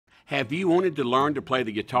Have you wanted to learn to play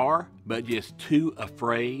the guitar, but just too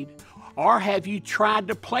afraid? Or have you tried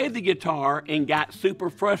to play the guitar and got super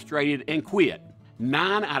frustrated and quit?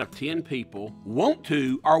 9 out of 10 people want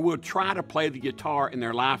to or will try to play the guitar in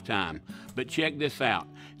their lifetime. But check this out,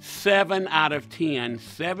 7 out of 10,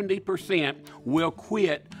 70% will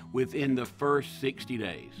quit within the first 60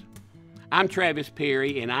 days. I'm Travis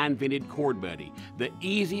Perry and I invented Chord Buddy, the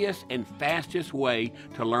easiest and fastest way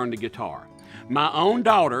to learn the guitar. My own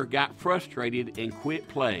daughter got frustrated and quit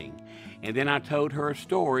playing. And then I told her a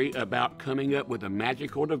story about coming up with a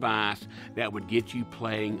magical device that would get you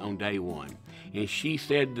playing on day one. And she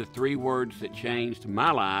said the 3 words that changed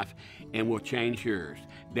my life and will change yours.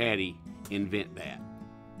 Daddy, invent that.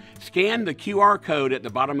 Scan the QR code at the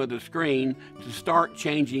bottom of the screen to start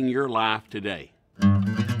changing your life today.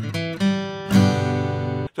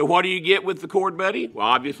 So what do you get with the Chord Buddy? Well,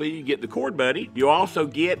 obviously you get the Chord Buddy. You also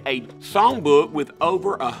get a songbook with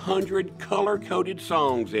over 100 color-coded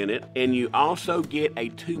songs in it, and you also get a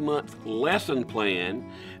 2-month lesson plan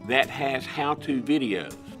that has how-to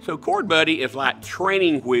videos. So Chord Buddy is like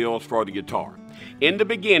training wheels for the guitar. In the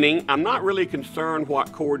beginning, I'm not really concerned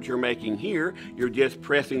what chords you're making here. You're just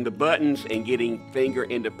pressing the buttons and getting finger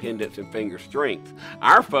independence and finger strength.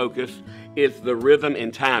 Our focus is the rhythm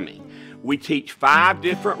and timing. We teach 5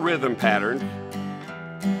 different rhythm patterns,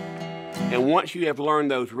 and once you have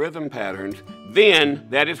learned those rhythm patterns, then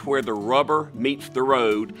that is where the rubber meets the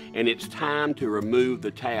road, and it's time to remove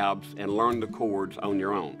the tabs and learn the chords on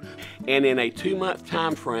your own. And in a 2-month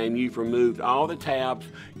time frame, you've removed all the tabs,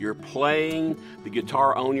 you're playing the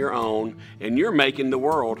guitar on your own, and you're making the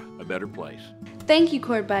world a better place. Thank you,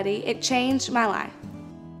 Chord Buddy. It changed my life.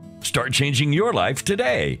 Start changing your life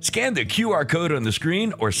today. Scan the QR code on the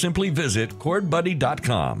screen or simply visit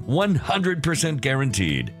chordbuddy.com. 100%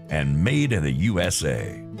 guaranteed and made in the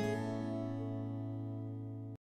USA.